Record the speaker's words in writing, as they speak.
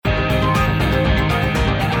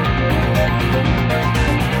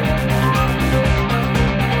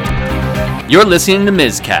You're listening to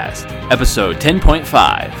MisCast, episode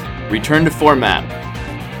 10.5, Return to Format.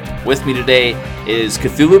 With me today is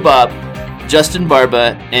CthulhuBob, Justin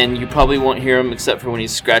Barba, and you probably won't hear him except for when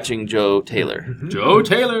he's Scratchin Joe Taylor. Joe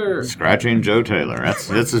Taylor! Scratchin Joe Taylor.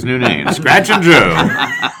 That's his new name. Scratchin Joe.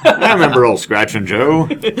 I remember old Scratchin Joe.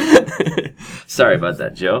 Sorry about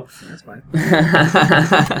that, Joe. That's fine.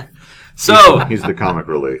 He's the comic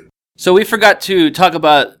relief. So we forgot to talk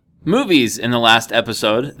about movies in the last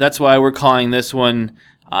episode. That's why we're calling this one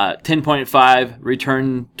 10.5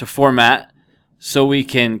 Return to Format, so we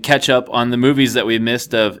can catch up on the movies that we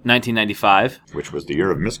missed of 1995. Which was the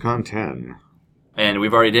year of MisCon 10. And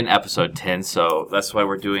we've already done episode 10, so that's why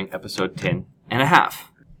we're doing episode 10 and a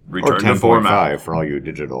half. Return to Format. 10.5 for all you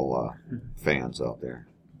digital fans out there.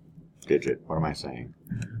 Digit. What am I saying?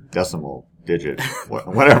 Decimal. Digit.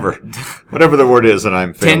 Whatever. Whatever the word is that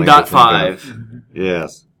I'm failing. 10.5.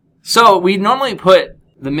 Yes. So, we normally put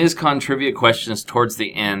the MisCon trivia questions towards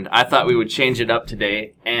the end. I thought we would change it up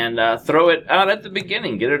today and throw it out at the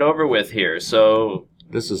beginning. Get it over with here. So,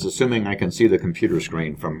 this is assuming I can see the computer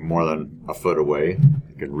screen from more than a foot away.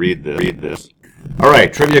 I can read this. All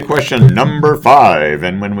right, trivia question number 5.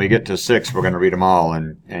 And when we get to 6, we're going to read them all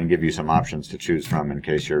and give you some options to choose from in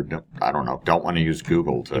case you're, don't want to use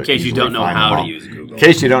Google. In case you don't know how to use Google. In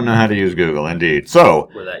case you don't know how to use Google, indeed.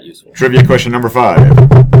 So, we're that useful. Trivia question number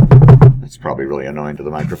 5. It's probably really annoying to the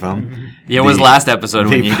microphone. Yeah, it was last episode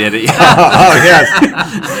when you did it. Oh, yes.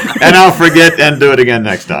 And I'll forget and do it again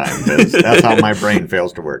next time. That's how my brain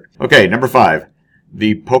fails to work. Okay, number 5.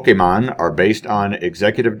 The Pokemon are based on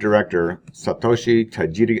executive director Satoshi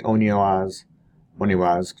Tajiri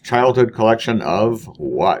Oniwa's childhood collection of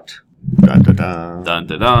what? Dun, dun, dun. Dun,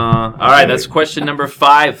 dun, dun. All right, that's question number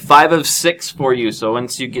 5. 5 of 6 for you. So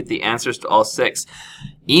once you get the answers to all 6,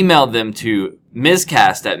 email them to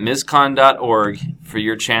MisCast at MisCon.org for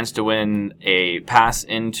your chance to win a pass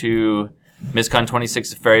into MisCon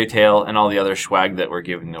 26 Fairy Tale and all the other swag that we're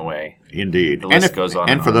giving away. Indeed. The list goes on.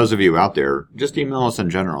 And for those of you out there, just email us in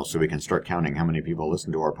general so we can start counting how many people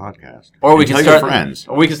listen to our podcast. Or we can tell start your friends.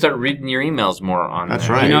 Or we can start reading your emails more on That's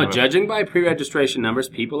there. right. You know, judging by pre-registration numbers,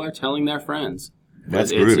 people are telling their friends.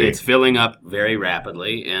 That's groovy. It's filling up very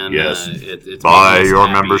rapidly, and yes. It's buy making us your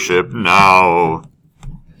happy. membership now.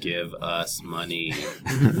 Give us money.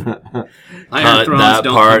 Cut that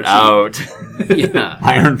part out. Yeah.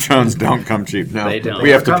 Iron Thrones don't come cheap. No, They don't. We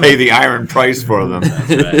have to pay the iron price for them. That's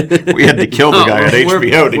right. We had to kill the guy at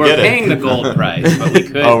HBO to we're get it. paying the gold price, but we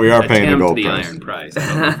could We are paying the gold the price. iron price. I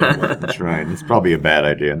don't know if it'll work. That's right. It's probably a bad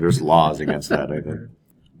idea. There's laws against that, I think.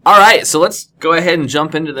 All right, so let's go ahead and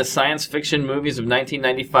jump into the science fiction movies of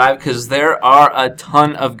 1995 because there are a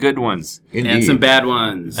ton of good ones. Indeed. And some bad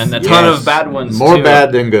ones. And a ton of bad ones, More too.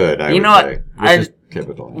 bad than good, I would know what? say. This is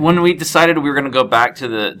typical. When we decided we were going to go back to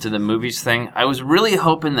the movies thing, I was really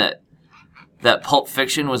hoping that Pulp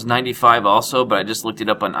Fiction was 95 also, but I just looked it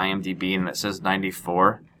up on IMDb and it says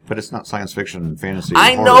 94. But it's not science fiction and fantasy.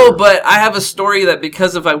 I horror. know, but I have a story that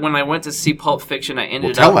because of when I went to see Pulp Fiction,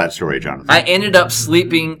 Tell that story, Jonathan. I ended up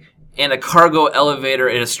sleeping in a cargo elevator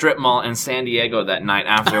at a strip mall in San Diego that night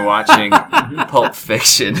after watching Pulp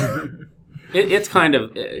Fiction. It's kind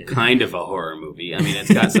of a horror movie. I mean,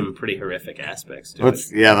 it's got some pretty horrific aspects to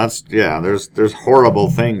it. There's horrible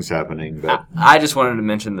things happening, but I just wanted to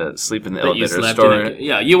mention the sleep in the That you elevator slept story.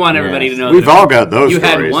 you want everybody to know we've that all got those you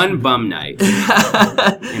stories. had one bum night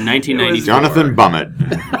in 1994. Jonathan Bummett.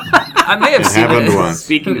 I may have seen happened it. once.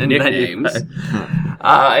 Speaking of In nicknames.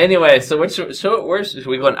 Anyway, so where should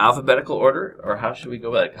we go in alphabetical order, or how should we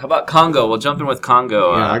go back? How about Congo? We'll jump in with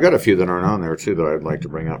Congo. I got a few that aren't on there too that I'd like to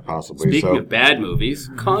bring up possibly. Speaking of bad movies,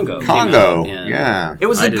 Congo. Congo, came out, and yeah. It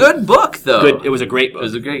was a good book, though. It was a great book. It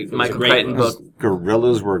was a great Michael great Crichton book.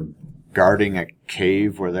 Gorillas were guarding a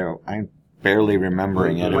cave where I'm barely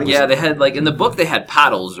remembering it. Yeah, they had in the book they had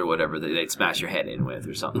paddles or whatever that they'd smash your head in with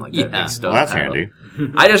or something like that. Yeah. Big stuff. Well, that's handy.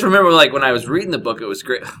 I just remember when I was reading the book, it was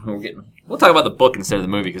great. We'll talk about the book instead of the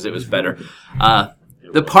movie because it was better.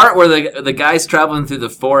 The part where the guy's traveling through the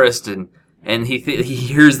forest and he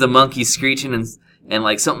hears the monkey screeching and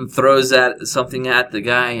something throws something at the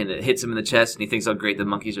guy and it hits him in the chest and he thinks, oh great, the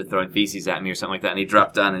monkeys are throwing feces at me or something like that, and he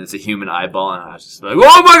dropped down and it's a human eyeball and I was just like,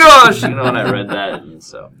 oh my gosh, when I read that. And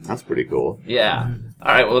so That's pretty cool. yeah.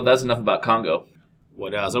 All right, well that's enough about Congo.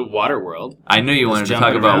 What else? Waterworld. I knew you wanted to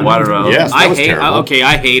jumping talk about around. Waterworld. Yes, that was terrible.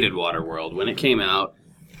 I hated Waterworld when it came out.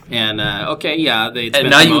 And And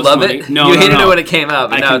now you love it? No, you hated it when it came out,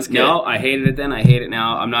 but now it's good. No, I hated it then. I hate it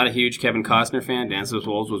now. I'm not a huge Kevin Costner fan. Dance with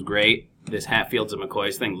Wolves was great. This Hatfields and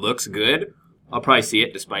McCoys thing looks good. I'll probably see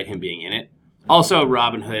it despite him being in it. Also,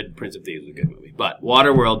 Robin Hood, Prince of Thieves was a good movie. But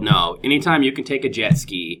Waterworld, no. Anytime you can take a jet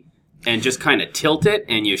ski and just kind of tilt it,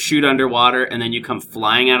 and you shoot underwater, and then you come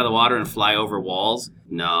flying out of the water and fly over walls.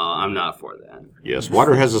 No, I'm not for that. Yes,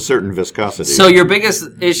 water has a certain viscosity. So your biggest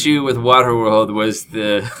issue with Waterworld was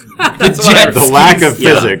the the lack of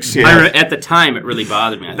physics. Yeah. At the time, it really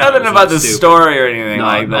bothered me. Nothing about the story or anything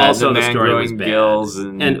like that. Also, the man story was growing bad. gills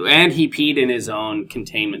and he peed in his own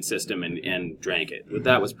containment system and drank it. But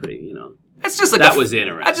that was pretty, It's just like that was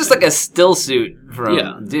interesting. That's just like a still suit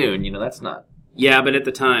from Dune. That's not. Yeah, but at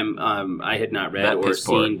the time, I had not read or poor.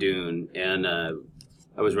 seen Dune, and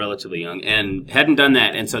I was relatively young and hadn't done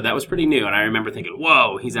that, and so that was pretty new. And I remember thinking,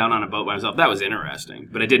 "Whoa, he's out on a boat by himself." That was interesting,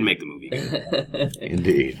 but it didn't make the movie good.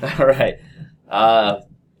 Indeed. All right.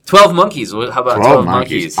 12 Monkeys. How about 12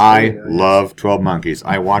 Monkeys? I love 12 Monkeys.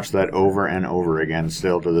 I watch that over and over again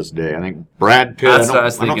still to this day. I think Brad Pitt, I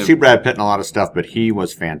don't see Brad Pitt in a lot of stuff, but he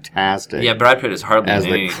was fantastic. Yeah, Brad Pitt is hardly as in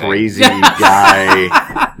the anything. crazy guy.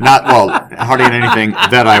 Hardly in anything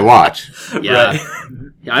that I watch. Yeah.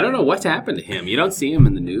 I don't know what's happened to him. You don't see him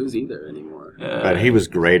in the news either anymore. But he was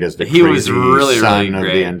great as the he crazy was really, son really of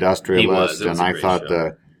great. the industrialist, It was and a I great thought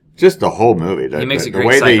show. just the whole movie. He makes a the great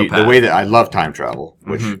way psychopath. the way that I love time travel,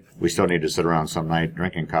 which we still need to sit around some night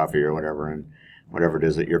drinking coffee or whatever, and whatever it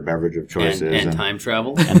is that your beverage of choice is, And time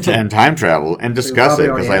travel. and time travel, and discuss it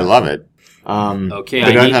because I love it. Okay,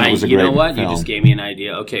 but I thought it was a you know great what? film. You just gave me an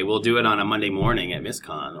idea. Okay, we'll do it on a Monday morning at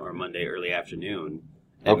MisCon or Monday early afternoon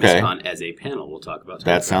at MisCon as a panel. We'll talk about time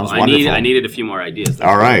that travel. sounds wonderful. I needed a few more ideas.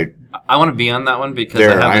 All right. I want to be on that one because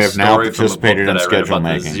I I have a now story from a book participated in that I read schedule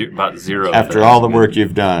about making. about Zero. After all the work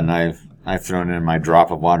you've done, I've thrown in my drop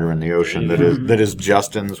of water in the ocean that is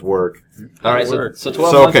Justin's work. All right, so 12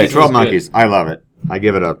 So Monkeys 12 was Monkeys. good. I love it. I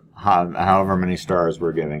give it however many stars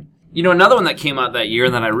we're giving. Another one that came out that year,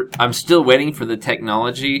 and then I'm still waiting for the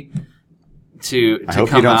technology to I hope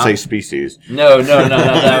come you don't out. say species. No.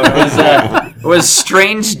 It was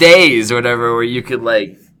Strange Days or whatever, where you could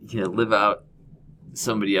live out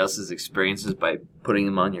somebody else's experiences by putting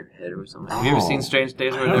them on your head or something. Have you ever seen Strange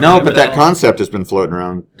Days or whatever? No, Remember but that concept has been floating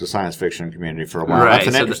around the science fiction community for a while. Right, That's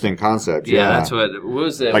an so interesting concept. Yeah, that's what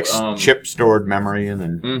was it? Like chip stored memory and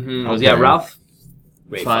then. Mm-hmm. Yeah, Ralph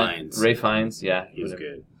Ray Fiennes. Ray Fiennes, yeah, He was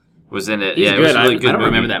good. Was in it. He's yeah, good. it was a really good I don't movie.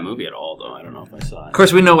 remember that movie at all, though. I don't know if I saw it. Of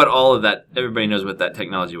course, we know what all of that. Everybody knows what that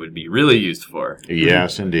technology would be really used for.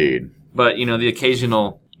 Yes, indeed. But the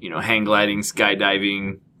occasional, hang gliding,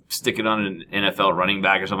 skydiving, stick it on an NFL running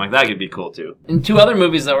back or something like that could be cool too. And two other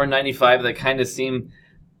movies that were 95 that kind of seem,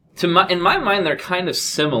 in my mind, they're kind of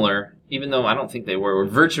similar, even though I don't think they were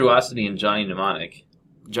Virtuosity and Johnny Mnemonic.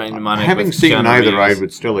 Having with seen Keanu neither, I Reeves.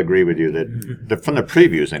 would still agree with you that from the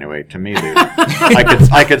previews anyway, to me,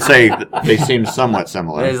 I could say that they seem somewhat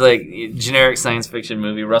similar. It's like generic science fiction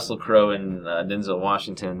movie, Russell Crowe and Denzel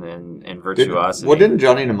Washington and Virtuosity. Didn't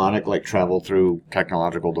Johnny Mnemonic travel through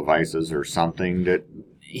technological devices or something that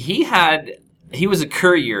He was a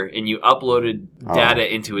courier, and you uploaded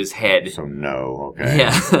data into his head. So no, okay.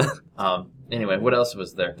 Yeah. Anyway, what else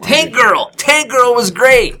was there? Tank Girl! Tank Girl was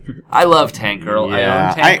great! I love Tank Girl.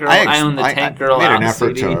 Yeah, I own Tank Girl. I own the Tank Girl I made an album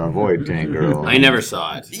effort CD. to avoid Tank Girl. I never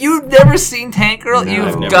saw it. You've never seen Tank Girl? No, You've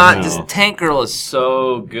I've never got seen this. it. Tank Girl is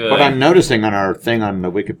so good. But I'm noticing on our thing on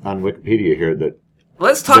Wikipedia here that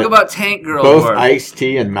Let's talk that about Tank Girl. both Lord.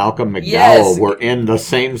 Ice-T and Malcolm McDowell Yes. were in the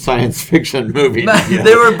same science fiction movie.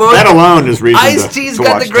 They were both. That alone is reason Ice-T's to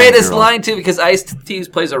got watch the greatest Tank Girl. line too, because Ice-T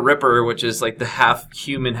plays a Ripper, which is like the half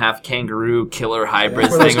human, half kangaroo killer hybrid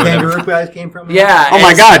That's where thing. those or whatever. kangaroo guys came from? Yeah. Oh my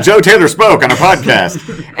and- God! Joe Taylor spoke on a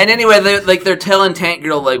podcast. And anyway, they're telling Tank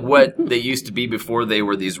Girl what they used to be before they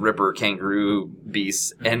were these Ripper kangaroo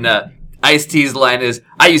beasts. And Ice-T's line is,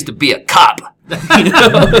 "I used to be a cop."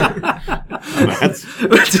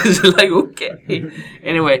 Which is like, okay.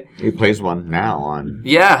 Anyway, He plays one now on.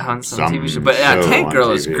 yeah, on some Some TV show. But show Tank on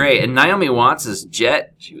Girl is TV. great. And Naomi Watts'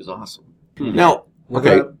 Jet, she was awesome. No,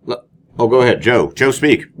 okay. Go ahead, Joe. Joe,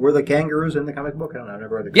 speak. Were the kangaroos in the comic book? I don't know. I've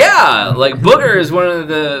never read the Yeah, like Booger is one of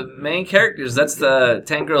the main characters. That's the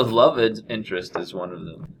Tank Girl's love interest is one of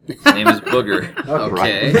them. His name is Booger.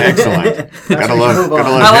 Right. Excellent. gotta love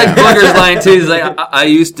I like him. Booger's line too. He's like, I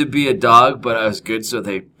used to be a dog, but I was good, so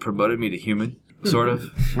they promoted me to human, sort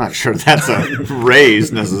of. I'm not sure that's a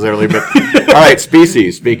raise necessarily, but all right.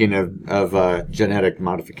 Species. Speaking of genetic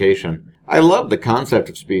modification, I love the concept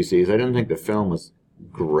of Species. I didn't think the film was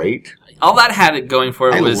great. All that had it going for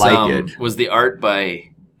it I was like it. was the art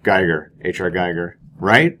by Geiger, H.R. Geiger,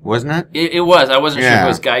 right? Wasn't it? it was. I wasn't sure if Yeah. it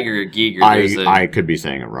was Geiger or Giger. There's I could be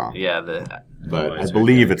saying it wrong, yeah, the but I always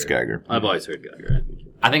believe heard it's Geiger. I've always heard Geiger.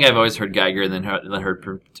 I think I've always heard Geiger and then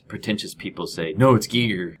heard pretentious people say, no, it's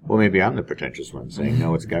Giger. Well, maybe I'm the pretentious one saying,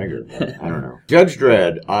 no, it's Geiger. I don't know. Judge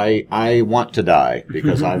Dredd, I want to die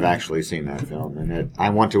because I've actually seen that film, and I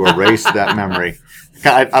want to erase that memory.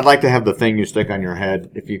 I'd like to have the thing you stick on your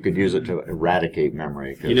head if you could use it to eradicate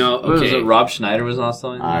memory. You know, What was okay. it, Rob Schneider was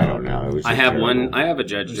also in? I don't know. It was I just have terrible. I have a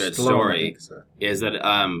Judge Dredd story. Is that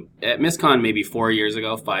at MisCon maybe 5 years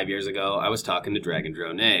ago, I was talking to Dragon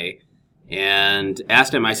Dronet and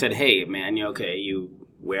asked him. I said, "Hey, man, you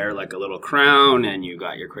wear like a little crown and you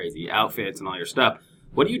got your crazy outfits and all your stuff.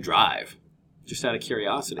 What do you drive?" Just out of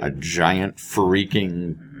curiosity. A giant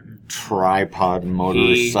freaking tripod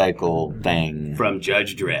motorcycle thing. From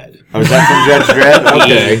Judge Dredd. Oh, is that from Judge Dredd?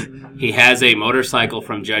 Okay. He has a motorcycle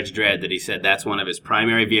from Judge Dredd that he said that's one of his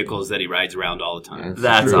primary vehicles that he rides around all the time.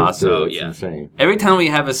 That's true, awesome. too. It's Yeah. insane. Every time we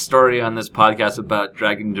have a story on this podcast about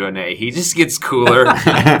Dragon Dronet, he just gets cooler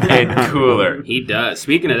and cooler. He does.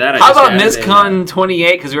 Speaking of that, How about MisCon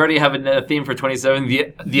 28? Because we already have a theme for 27.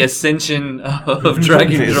 The Ascension of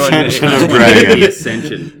Dragon The Dronet. Ascension of Dragon. The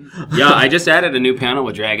Ascension. Yeah, I just added a new panel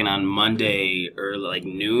with Dragon on Monday or like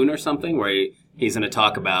noon or something where he's going to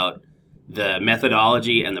talk about the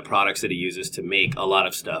methodology and the products that he uses to make a lot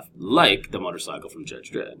of stuff like the motorcycle from Judge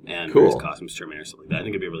Dredd and Cool. various costumes, Terminator, stuff like that. I think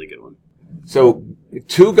it'd be a really good one. So,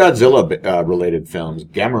 two Godzilla-related films,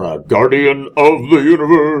 Gamera, Guardian of the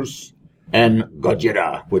Universe, and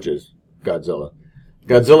Gojira, which is Godzilla.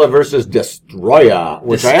 Godzilla versus Destroyer,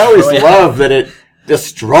 which I always love that it...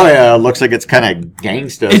 Destroyer looks like it's kind of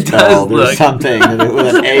gangsta spelled or something, and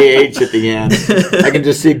with an AH at the end. I can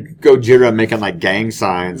just see Gojira making like gang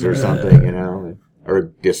signs or something, or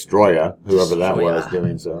Destroyer, whoever that was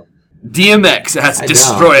doing so. DMX as I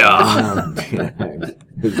Destroyer. don't.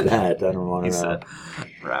 Who's that? I don't want to He's know.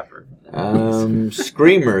 a rapper.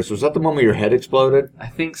 Screamers. Was that the one where your head exploded? I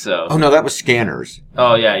think so. Oh, no, that was Scanners.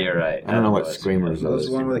 Oh, yeah, you're right. I don't know what was. Screamers That was is.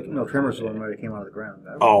 the one where Tremors was the one where they came out of the ground.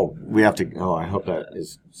 Oh, we have to... Oh, I hope that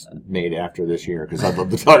is made after this year, because I'd love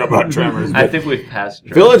to talk about Tremors. I but think we've passed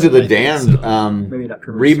Village of the I think Damned so. Maybe not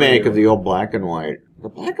Tremors remake 3 of the old black and white. The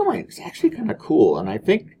black and white is actually kind of cool, and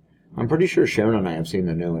I'm pretty sure Sharon and I have seen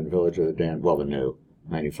the new in Village of the Damned. Well, the new,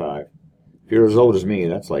 95. If you're as old as me,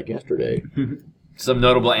 that's like yesterday. Some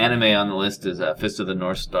notable anime on the list is Fist of the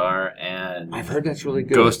North Star and I've heard that's really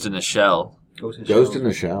good. Ghost in the Shell. Ghost in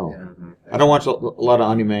the Shell. I don't watch a lot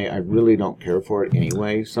of anime. I really don't care for it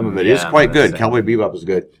anyway. Some of it is quite good. same. Cowboy Bebop is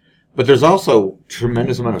good. But there's also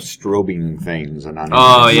tremendous amount of strobing things in anime.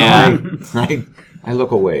 Oh, yeah. I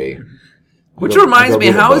look away. Which I go reminds me,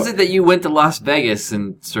 read a how is book. it that you went to Las Vegas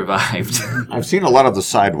and survived? I've seen a lot of the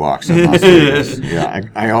sidewalks in Las Vegas. Yeah,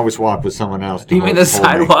 I always walk with someone else. To You mean the hold me.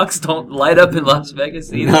 sidewalks don't light up in Las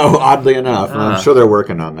Vegas either? No, oddly enough. And I'm sure they're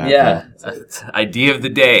working on that. Yeah. Idea of the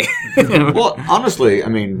day. Well, honestly, I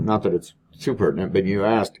mean, not that it's too pertinent, but you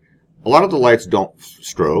asked, a lot of the lights don't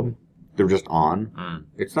strobe. They're just on.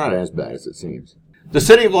 It's not as bad as it seems. The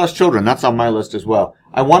City of Lost Children, that's on my list as well.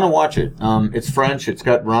 I want to watch it. It's French. It's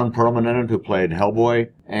got Ron Perlman in it, who played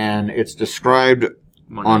Hellboy. And it's described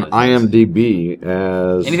on IMDb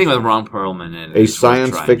as Anything with Ron Perlman in it. a is worth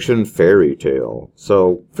science trying. fiction fairy tale.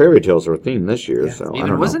 So fairy tales are a theme this year. So I Even,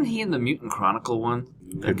 don't wasn't know. he in the Mutant Chronicle one?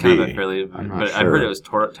 Could Kind of be. a fairly, I'm not but sure. I've heard it was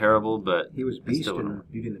terrible. But He was Beast still in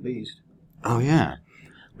Beauty and the Beast. Oh yeah,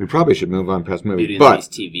 we probably should move on past movies. Beauty and the But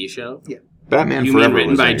Beast TV show? Batman You Forever mean written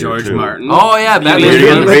was by that year, George too. Martin? oh yeah, Beauty Beauty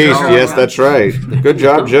and the Beast. Beast, yes, that's right. Good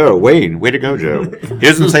job, Joe. Wayne, way to go, Joe. He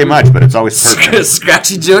doesn't say much, but it's always pertinent.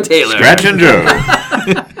 Scratchin Joe Taylor. Scratchin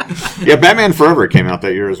Joe. Yeah, Batman Forever came out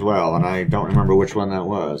that year as well, and I don't remember which one that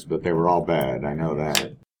was, but they were all bad. I know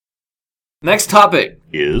that. Next topic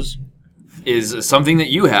Is something that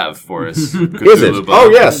you have for us. Is it? CthulhuBob. Oh,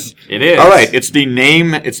 yes. It is. All right, it's the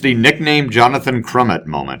nickname Jonathan Crummet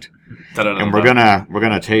moment. And we're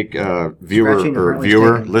gonna take viewer Scratching apparently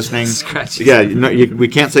viewer taken. listening. Scratching. Yeah, we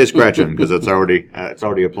can't say scratching because it's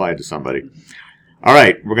already applied to somebody. All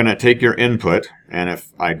right, we're gonna take your input, and if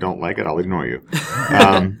I don't like it, I'll ignore you.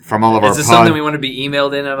 From all of our Is this something we want to be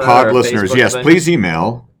emailed in about pod our listeners, Facebook yes, thing? please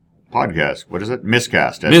email podcast. What is it?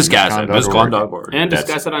 MisCast. at MisCast at MisCon.org. MisCon.org. And That's-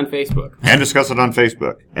 discuss it on Facebook. And discuss it on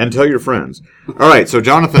Facebook. And tell your friends. All right, so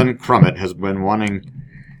Jonathan Crummet has been wanting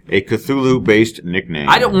a Cthulhu-based nickname.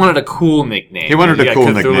 I don't wanted a cool nickname. He wanted You a got cool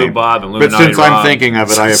CthulhuBob nickname. and But Illuminati since I'm Rob, thinking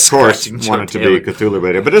of it, I, of course, Scratchin Joe want it to Taylor. be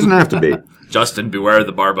Cthulhu-related. But it doesn't have to be. Justin, beware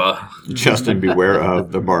the Barba Justin, beware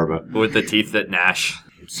of the Barba. with the teeth that gnash.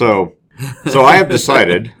 So I have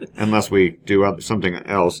decided, unless we do something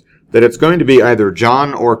else, that it's going to be either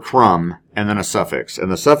John or Crumb and then a suffix.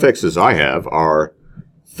 And the suffixes I have are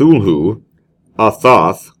Thulhu,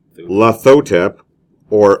 Athoth, Lathotep,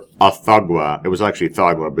 or Athagwa. It was actually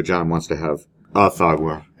Thagwa, but John wants to have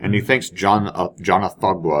Athagwa. And he thinks John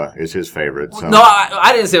Athagwa is his favorite. So No,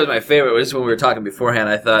 I didn't say it was my favorite. It was just when we were talking beforehand.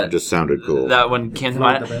 I thought it just sounded cool. that one came to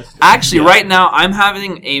Not mind. the best. Actually, right now I'm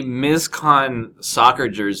having a MisCon soccer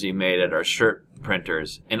jersey made at our shirt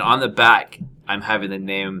printers, and on the back I'm having the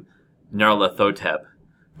name Nyarlathotep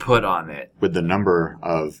put on it. With the number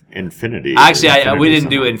of infinity. Actually, we didn't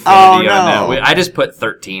do infinity on that. I just put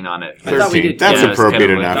 13 on it. I thought we 13. did- That's yeah, it's appropriate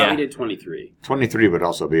kind of enough. I thought Yeah. we did 23. 23 would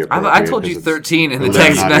also be appropriate. I told you because it's 13 in the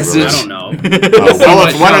Illuminati text message. I don't know. well,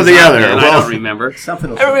 it's one or the other. I Well, don't remember.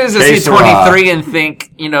 Something. Everybody's going to see Kesara. 23 and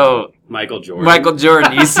think, Michael Jordan. Michael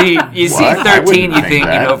Jordan. You see What? I 13, wouldn't you think think,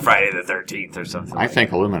 that. Friday the 13th or something. I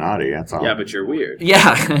think Illuminati, that's all. Yeah, but you're weird.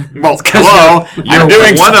 Yeah. Well, It's 'cause hello. you're I'm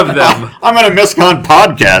doing one of them. I'm on a MisCon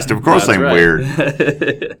podcast. Of course That's I'm right.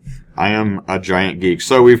 weird. I am a giant geek.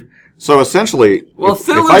 So essentially, Well, if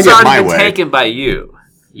I Thulu's get my already been way, taken by you.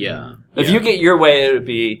 Yeah. If Yeah. you get your way, it would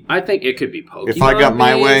be... I think it could be Pokemon. If I got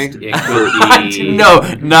my way- based. It could be... No,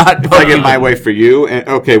 not if I get Pokemon. my way for you, and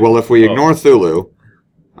okay, well, if we Oh. ignore Thulu,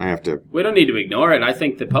 I have to. We don't need to ignore it. I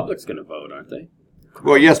think the public's going to vote, aren't they?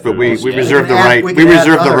 Well, yes, but we Yeah. reserve the We can add- right. we We can add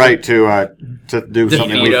reserve the other- right to do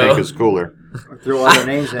something we veto. think is cooler. Throw other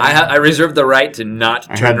names in. I reserve the right to not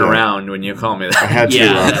I turn had to- around when you call me I that. had to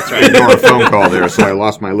Yeah, that's right. ignore a phone call there, so I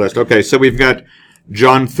lost my list. Okay, so we've got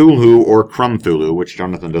John Thulhu or Crum Thulu, which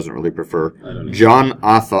Jonathan doesn't really prefer.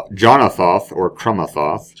 Jonathoth or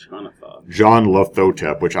Crumathoth. Jonathan. John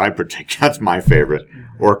Lothotep, which I predict that's my favorite,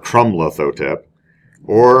 or Crum Lothotep,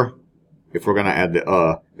 or if we're going to add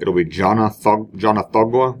the it'll be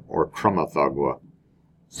Jonathogwa or Crumathogwa.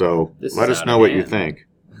 So This let is us out know of what you hand. think.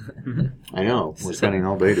 I know, we're spending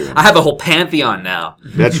all day doing it. I have a whole pantheon now.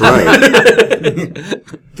 That's right.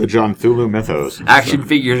 The John Thulu mythos. Action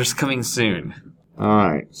figures coming soon. All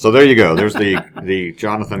right, so there you go. There's the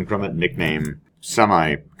Jonathan Crummet nickname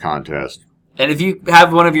semi-contest. And if you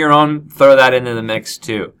have one of your own, throw that into the mix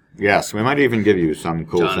too. Yes, we might even give you some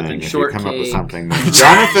cool Jonathan thing if you come up with Shortcake. something.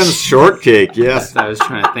 Jonathan's shortcake, yes. I was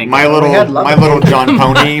trying to think. My of- little John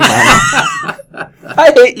Pony.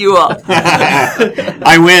 I hate you all.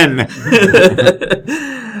 I win.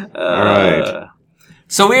 All right.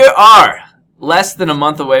 So we are less than a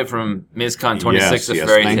month away from MisCon 26 of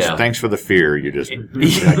Fairy Thanks, Tale. thanks for the fear you just.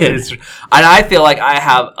 Yes. And I feel like I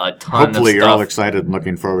have a ton Hopefully, of you're all stuff. excited and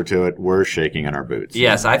looking forward to it. We're shaking in our boots.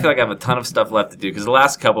 Yes, I feel like I have a ton of stuff left to do because the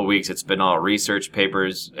last couple of weeks it's been all research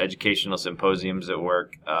papers, educational symposiums at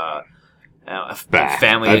work,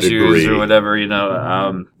 family I issues agree. or whatever,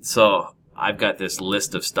 So I've got this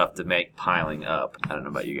list of stuff to make piling up. I don't know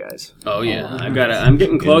about you guys. Oh yeah, I'm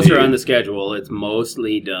getting closer Indeed. on the schedule. It's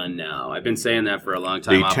mostly done now. I've been saying that for a long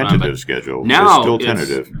time. The off and on, tentative but schedule now is still it's-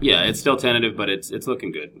 tentative. Yeah, it's still tentative, but it's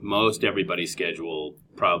looking good. Most everybody's schedule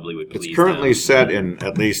probably would please. It's currently them. set in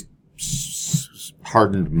at least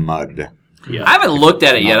hardened mud. Yeah. I haven't looked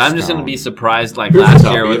at it yet. Not I'm just going to stone. be surprised like Here's a last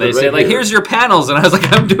copy year where of they it say, right like, here. here's your panels. And I was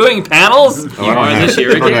like, I'm doing panels? Oh, I don't are have- this year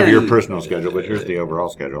I don't have again. your personal schedule, but here's the overall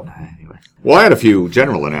schedule. Well, I had a few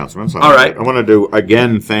general announcements. All right. I want to do,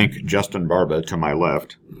 again, thank Justin Barba to my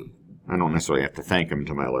left. I don't necessarily have to thank him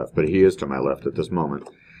to my left, but he is to my left at this moment.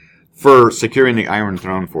 For securing the Iron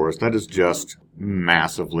Throne for us. That is just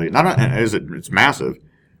massively, it's massive,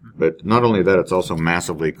 but not only that, it's also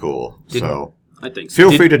massively cool. So I think so.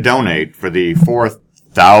 feel free to donate for the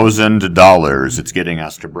 $4,000 it's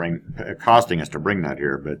costing us to bring that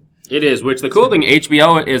here, but It is, which the cool thing,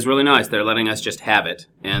 HBO is really nice. They're letting us just have it,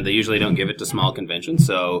 and they usually don't give it to small conventions,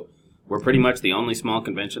 so we're pretty much the only small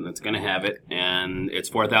convention that's going to have it, and it's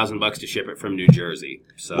 $4,000 to ship it from New Jersey.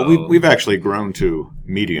 So well, we've actually grown to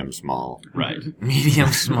medium small. right. Medium,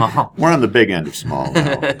 small. We're on the big end of small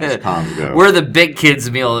now, as cons go. We're the big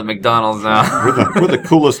kids meal at McDonald's now. We're the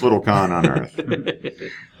coolest little con on earth.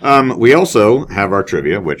 We also have our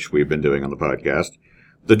trivia, which we've been doing on the podcast.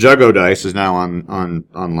 The Juggo Dice is now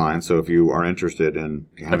online, so if you are interested in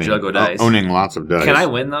Juggo Dice. owning lots of dice, Can I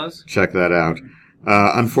win those? check that out.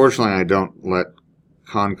 Unfortunately, I don't let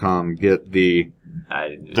Concom get the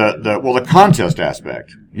contest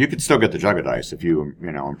aspect. You could still get the Juggo Dice if you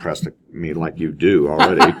impress me like you do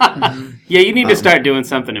already. Yeah, you need to start doing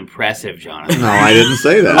something impressive, Jonathan. No, I didn't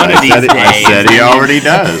say that. One of these I days. said he already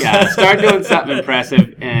does. Yeah, start doing something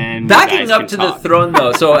impressive, and you Backing guys up can to talk. the throne,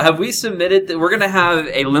 though. So have we submitted that we're going to have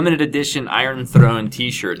a limited edition Iron Throne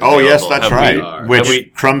T-shirt? Oh, yes, available? that's Have we- right. Have Which we-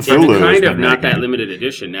 Crum It's Thulu has kind of been not that making. limited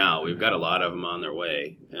edition now. We've got a lot of them on their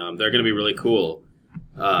way. They're going to be really cool.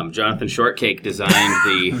 Jonathan Shortcake designed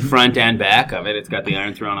the front and back of it. It's got the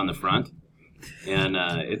Iron Throne on the front, and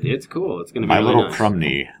it's cool. It's going to be My really little nice.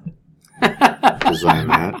 Crumney designed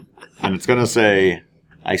that. And it's going to say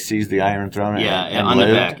I seized the Iron Throne and on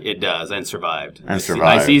lived. the back it does, and survived. And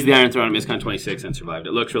survived. I seized the Iron Throne at MisCon 26 and survived.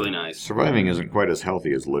 It looks really nice. Surviving isn't quite as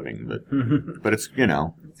healthy as living, but it's,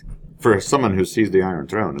 for someone who seized the Iron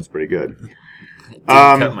Throne, it's pretty good.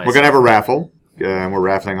 We're going to have a raffle, and we're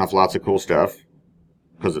raffling off lots of cool stuff,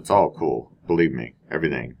 because it's all cool, believe me,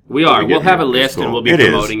 everything. We are. We'll have a here is list, cool. and we'll be It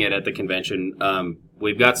promoting it at the convention.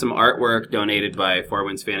 We've got some artwork donated by Four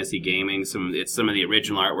Winds Fantasy Gaming. It's some of the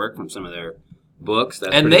original artwork from some of their books.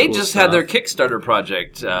 That's and pretty they cool just stuff. had their Kickstarter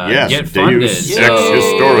project Yes, get funded. Deus Ex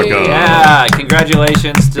Historica. Yeah,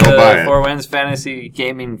 congratulations Go buy to it. Four Winds Fantasy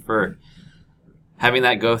Gaming for having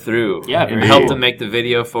that go through. Yeah, and very helped cool. them make the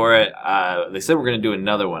video for it. They said we're going to do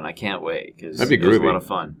another one. I can't wait because That'd be it was a groovy. lot of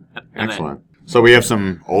fun. And Excellent. So we have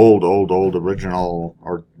some old original,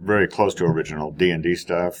 or very close to original D&D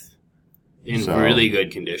stuff In So- really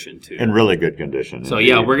good condition, too. in really good condition. So, indeed.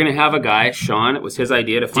 yeah, we're going to have a guy, Sean, it was his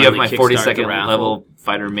idea to Do you have finally my kickstart the 42nd raffle. level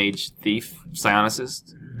fighter mage thief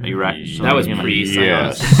psionicist? Are you right? That was Human?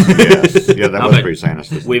 Yes, pre-Psionicist. yes. Yeah, that No, was but pretty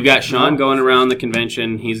sinus. We've got Sean going around the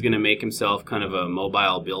convention. He's going to make himself kind of a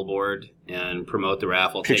mobile billboard and promote the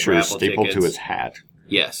raffle, take Picture raffle stapled tickets. to his hat.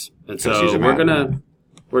 Yes. And Because he's so a we're mountain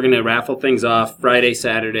gonna raffle things off Friday,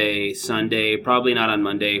 Saturday, Sunday. Probably not on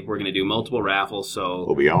Monday. We're gonna do multiple raffles. So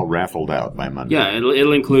We'll be all raffled out by Monday. yeah,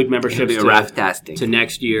 it'll include It'll memberships be a to, raftastic. to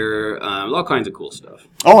next year. All kinds of cool stuff.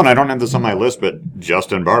 Oh, and I don't have this on my list, but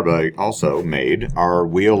Justin Barba also made our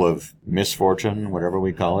Wheel of Misfortune, whatever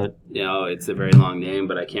we call it. You know, it's a very long name,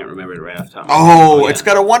 but I can't remember it right off the top. of my Oh, head. it's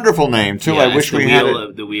got a wonderful name, too. Yeah, I it's wish the we wheel had it.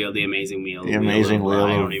 of the amazing wheel. The Amazing Wheel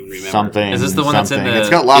I of don't even remember. something. Is this the one that's in something. the- It's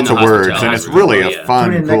got lots in of the words, hospitality and it's room. really Oh, a yeah. fun,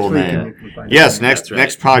 Tune in next cool week and name. you can find Yes, out. next That's right.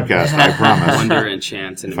 next podcast, I promise. Wonder and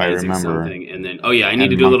Chance and If I Amazing remember. something, and then I need And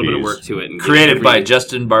to do a little bit of monkeys. work to it. And get Created every- by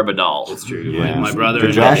Justin Barbadal. It's true. Yeah. My brother. Did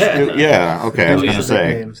and Josh? my- Yeah, okay. I was Oh, going yeah. to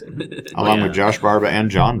say, Names. along yeah. with Josh Barba and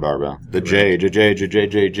John Barba, the J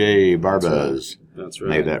Barbas That's right.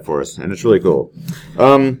 made that for us, and it's really cool.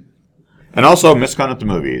 And also, MisCon at the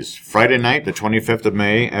Movies. Friday night, the 25th of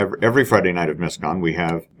May, every Friday night of MisCon, we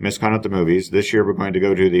have MisCon at the Movies. This year, we're going to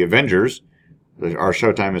go to The Avengers. Our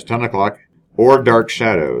showtime is 10 o'clock. Or Dark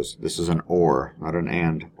Shadows. This is an or, not an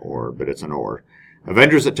and or, but it's an or.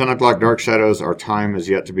 Avengers at 10 o'clock, Dark Shadows. Our time is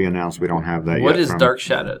yet to be announced. We don't have that yet. What is from- Dark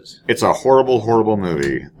Shadows? It's a horrible, horrible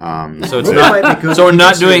movie. So it's Well, not. that might be good So we're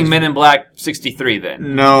not for doing series. Men in Black 63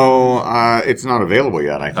 then. No, it's not available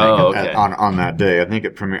yet. I think Oh, okay. on that day. I think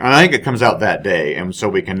it comes out that day, and so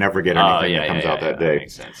we can never get anything that comes out that day.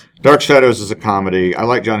 makes sense. Dark Shadows is a comedy. I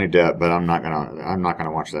like Johnny Depp, but I'm not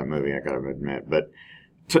gonna watch that movie. I gotta admit, but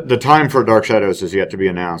the time for Dark Shadows is yet to be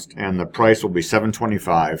announced, and the price will be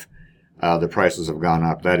 $7.25. The prices have gone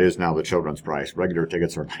up. That is now the children's price. Regular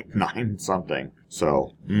tickets are like $9 something.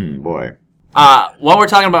 So, boy. While we're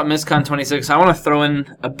talking about MisCon 26, I want to throw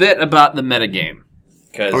in a bit about the metagame.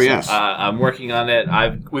 Because Oh, yes. I'm working on it.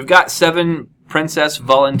 We've got 7 princess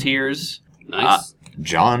volunteers. Nice.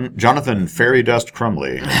 Jonathan Fairy Dust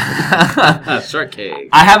Crumley. Short cake.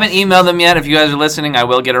 I haven't emailed them yet. If you guys are listening, I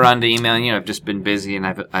will get around to emailing you. I've just been busy, and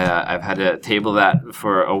I've had to table that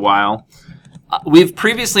for a while. We've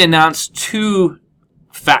previously announced 2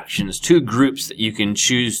 factions, 2 groups that you can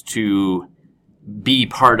choose to be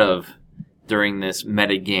part of during this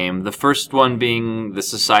meta game. The first one being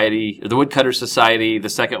the Woodcutter Society. The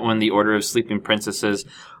second one, the Order of Sleeping Princesses.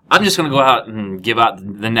 I'm just going to go out and give out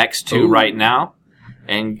the next 2 right now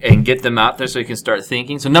and get them out there so you can start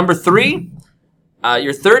thinking. So number 3,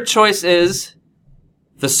 your third choice is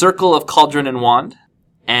the Circle of Cauldron and Wand.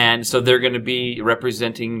 And so they're going to be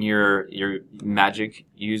representing your magic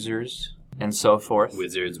users and so forth.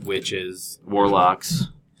 Wizards, witches, Warlocks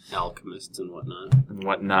alchemists, and whatnot. and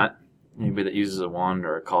whatnot. Anybody that uses a wand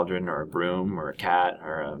or a cauldron or a broom or a cat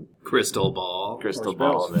or a Crystal ball. crystal Or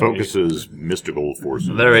ball. spells. Focuses mystical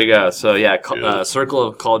forces. There we go. So yeah, Circle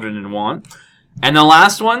of Cauldron and Wand. And the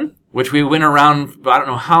last one, which we went around, I don't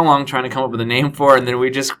know how long trying to come up with a name for, and then we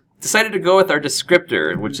just decided to go with our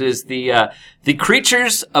descriptor, which is the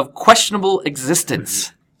creatures of questionable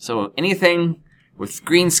existence. So anything with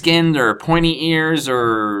green-skinned or pointy ears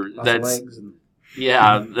or Lots of that's legs and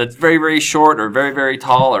that's very, very short or very, very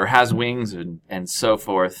tall or has wings and so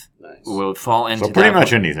forth Nice. will fall into So pretty that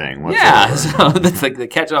much one. anything. Yeah, whatsoever. so that's like the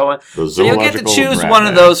catch-all one. The So you'll get to zoological choose rat one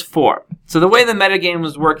of bag. those 4. So the way the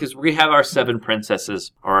metagames work is we have our 7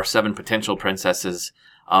 princesses, or our 7 potential princesses.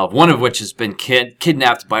 one of which has been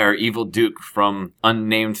kidnapped by our evil Duke from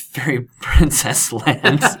unnamed fairy princess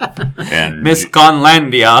land, And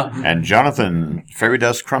MisConlandia. And Jonathan Fairy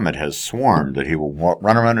Dust Crummet has sworn that he will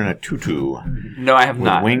run around in a tutu No, I have with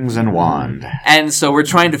not. wings and wand. And so we're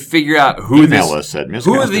trying to figure out who Email us at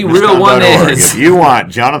who the real one is. If you want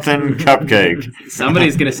Jonathan Cupcake,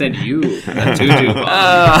 Somebody's going to send you a tutu bomb.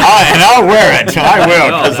 and I'll wear it. I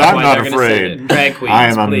will, No, because that's I'm why not they're gonna send afraid. it. Drag queens, I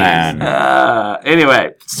am a please. man.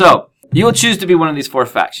 Anyway, so you will choose to be one of these 4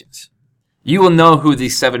 factions. You will know who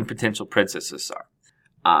these 7 potential princesses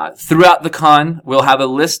are. Throughout the con, we'll have a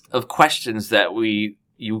list of questions that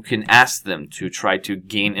you can ask them to try to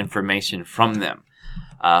gain information from them.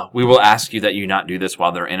 We will ask you that you not do this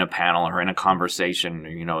while they're in a panel or in a conversation,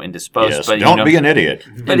 or, indisposed. Yes, but don't be an idiot.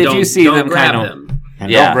 But if you see them grab kind of, them.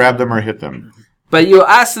 And Yeah. don't grab them or hit them. but you'll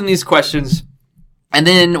ask them these questions, and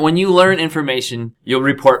then when you learn information, you'll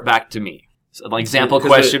report back to me. So an example 'Cause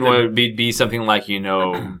question the- would be something like,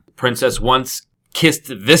 princess once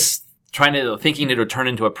kissed this, thinking it would turn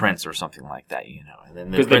into a prince or something like that, And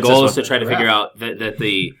then Because the princess goal would- is to try to figure out that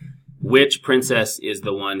the which princess is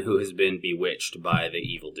the one who has been bewitched by the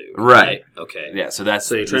evil dude. Right. Okay. Yeah, so that's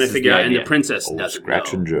So you're trying to this is figure the out, and the idea. princess Oh, doesn't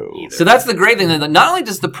Scratchin' know Joe. either. So that's the great thing. That not only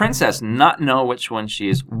does the princess not know which one she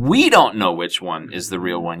is, we don't know which one is the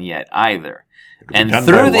real one yet either. And done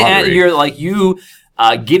through by the lottery. you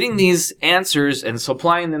getting these answers and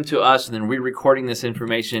supplying them to us, and then re-recording this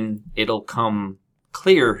information, it'll come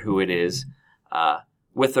clear who it is,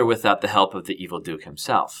 with or without the help of the evil Duke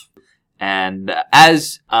himself. And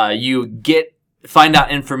as you find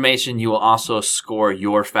out information, you will also score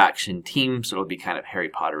your faction team, so it'll be kind of Harry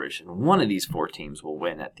Potterish, and one of these 4 teams will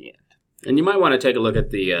win at the end. And you might want to take a look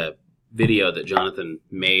at the video that Jonathan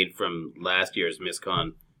made from last year's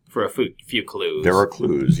MisCon for a few clues. There are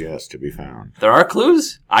clues, yes, to be found. There are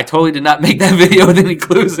clues? I totally did not make that video with any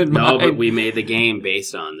clues in No, mind. but we made the game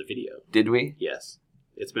based on the video. Did we? Yes.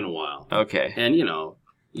 It's been a while. Okay. And,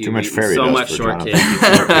 Too much fairy so dust much for short Jonathan.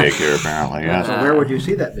 cake. Short cake here, apparently, yes. So where would you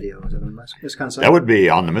see that video? Is it on the MisCon site? That would be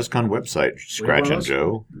on the MisCon website, Scratchin' those?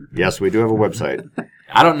 Joe. Yes, we do have a website.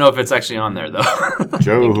 I don't know if it's actually on there, though.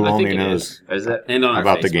 Joe, who I think only it knows. Is it? And on our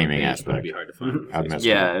About the Facebook gaming page, aspect. It would be hard to find. I've missed it.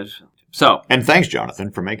 Yeah. So, And thanks,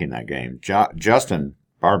 Jonathan, for making that game. Justin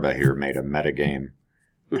Barba here made a meta game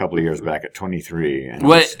a couple of years back at 23, and it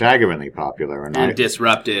What- was staggeringly popular. And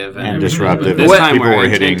disruptive. and disruptive. This time People our were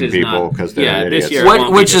hitting intent is people not- because they're Yeah, idiots. this year it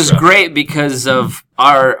won't be which is disruptive. great because of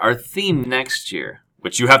our theme next year,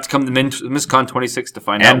 which you have to come to MisCon 26 to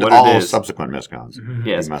find And out what all it is. subsequent MisCons.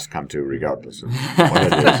 Yes. You must come to regardless of what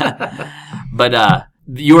it is. But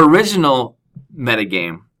your original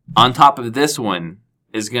metagame, on top of this one,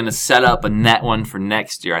 is going to set up a net one for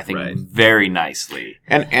next year, I think, Right. very nicely.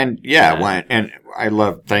 And and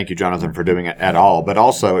I thank you, Jonathan, for doing it at all. But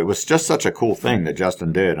also, it was just such a cool thing that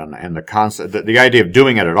Justin did, and the concept, the idea of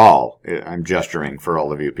doing it at all. I'm gesturing for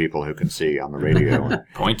all of you people who can see on the radio.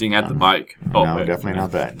 Pointing at the mic. Oh, No, wait. definitely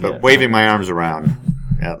not that. But Yeah. waving my arms around,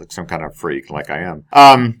 like some kind of freak, like I am.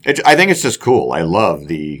 I think it's just cool. I love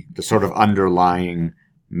the sort of underlying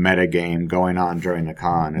meta game going on during the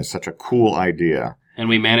con. It's such a cool idea. And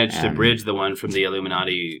we managed to And- bridge the one from the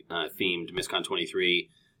Illuminati themed MisCon 23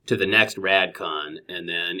 to the next RadCon, and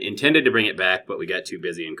then intended to bring it back, but we got too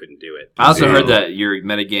busy and couldn't do it. I also So- heard that your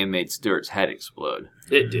metagame made Stuart's head explode.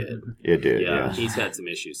 It did. It did, Yeah, yes. he's had some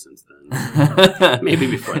issues since then. Maybe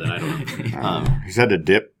before that, I don't know. He's had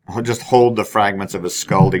to just hold the fragments of his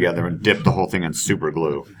skull together and dip the whole thing in super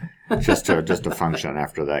glue, just to function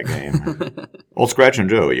after that game. Old Scratchin'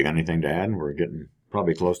 Joe, you got anything to add? We're getting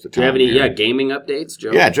probably close to Do time. you have any here. gaming updates,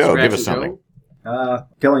 Joe? Yeah, Joe, give Scratchin' us something.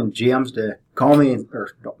 Telling GMs to call me,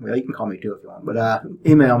 well, you can call me too if you want, but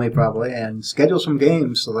email me probably and schedule some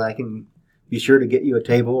games so that I can be sure to get you a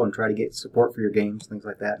table and try to get support for your games, things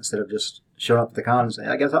like that, instead of just showing up at the con and saying,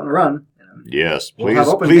 I got something to run. Yes, We'll have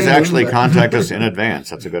please open please gaming, actually but- contact us in advance.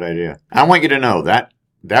 That's a good idea. I want you to know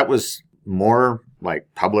that was more like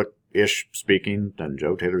public-ish speaking than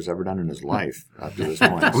Joe Taylor's ever done in his life up to this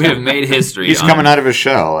point. We have made history. He's coming out of his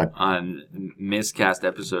shell. on MisCast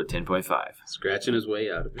episode 10.5. Scratching his way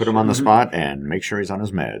out of it. Put him on the spot and make sure he's on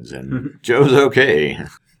his meds. And Joe's okay.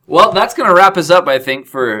 Well, that's going to wrap us up, I think,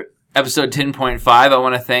 for episode 10.5. I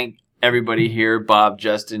want to thank everybody here, Bob,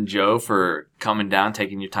 Justin, Joe, for coming down,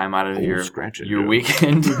 taking your time out of your Scratchin' your Joe.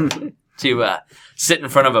 weekend to sit in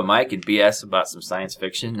front of a mic and BS about some science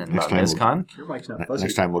fiction and Next about time MisCon. Your mic's not fuzzy.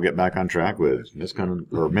 Next time we'll get back on track with MisCon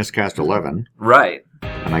or MisCast 11, Right.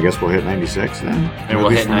 and I guess we'll hit 96 then. And we'll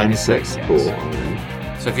Movies hit from 96, yes.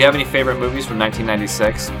 Cool. So if you have any favorite movies from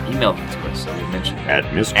 1996, email them to us so we mention them. At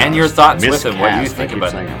MisCast. And your thoughts with them. What do you MisCast. think I keep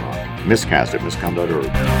about saying them? it wrong. MisCast at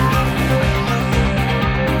miscon.org.